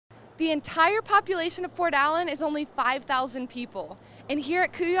The entire population of Port Allen is only 5,000 people. And here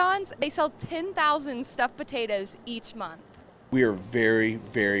at Couillon's, they sell 10,000 stuffed potatoes each month. We are very,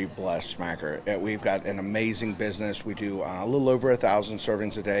 very blessed, Smacker. We've got an amazing business. We do a little over 1,000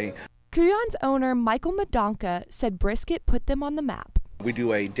 servings a day. Couillon's owner, Michael Madonka, said brisket put them on the map. We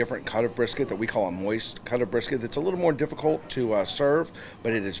do a different cut of brisket that we call a moist cut of brisket that's a little more difficult to serve,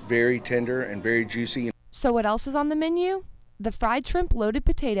 but it is very tender and very juicy. So what else is on the menu? The fried shrimp loaded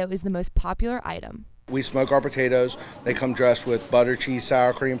potato is the most popular item. We smoke our potatoes. They come dressed with butter, cheese,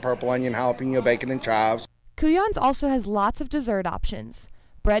 sour cream, purple onion, jalapeno, bacon, and chives. Couillon's also has lots of dessert options.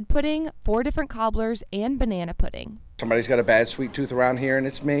 Bread pudding, 4 different cobblers, and banana pudding. Somebody's got a bad sweet tooth around here, and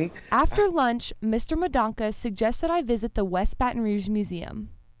it's me. After lunch, Mr. Madonka suggests that I visit the West Baton Rouge Museum.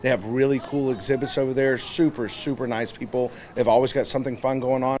 They have really cool exhibits over there. Super, super nice people. They've always got something fun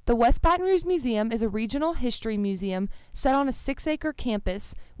going on. The West Baton Rouge Museum is a regional history museum set on a 6-acre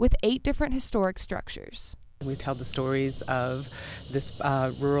campus with 8 different historic structures. We tell the stories of this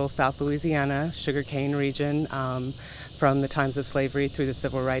rural South Louisiana sugarcane region from the times of slavery through the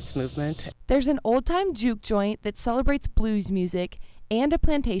civil rights movement. There's an old-time juke joint that celebrates blues music and a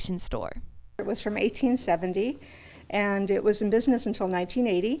plantation store. It was from 1870 and it was in business until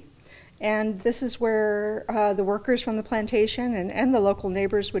 1980. And this is where the workers from the plantation and the local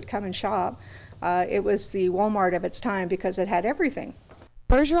neighbors would come and shop. It was the Walmart of its time because it had everything.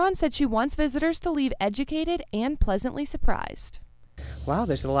 Bergeron said she wants visitors to leave educated and pleasantly surprised. Wow,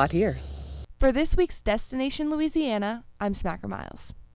 there's a lot here. For this week's Destination Louisiana, I'm Smacker Miles.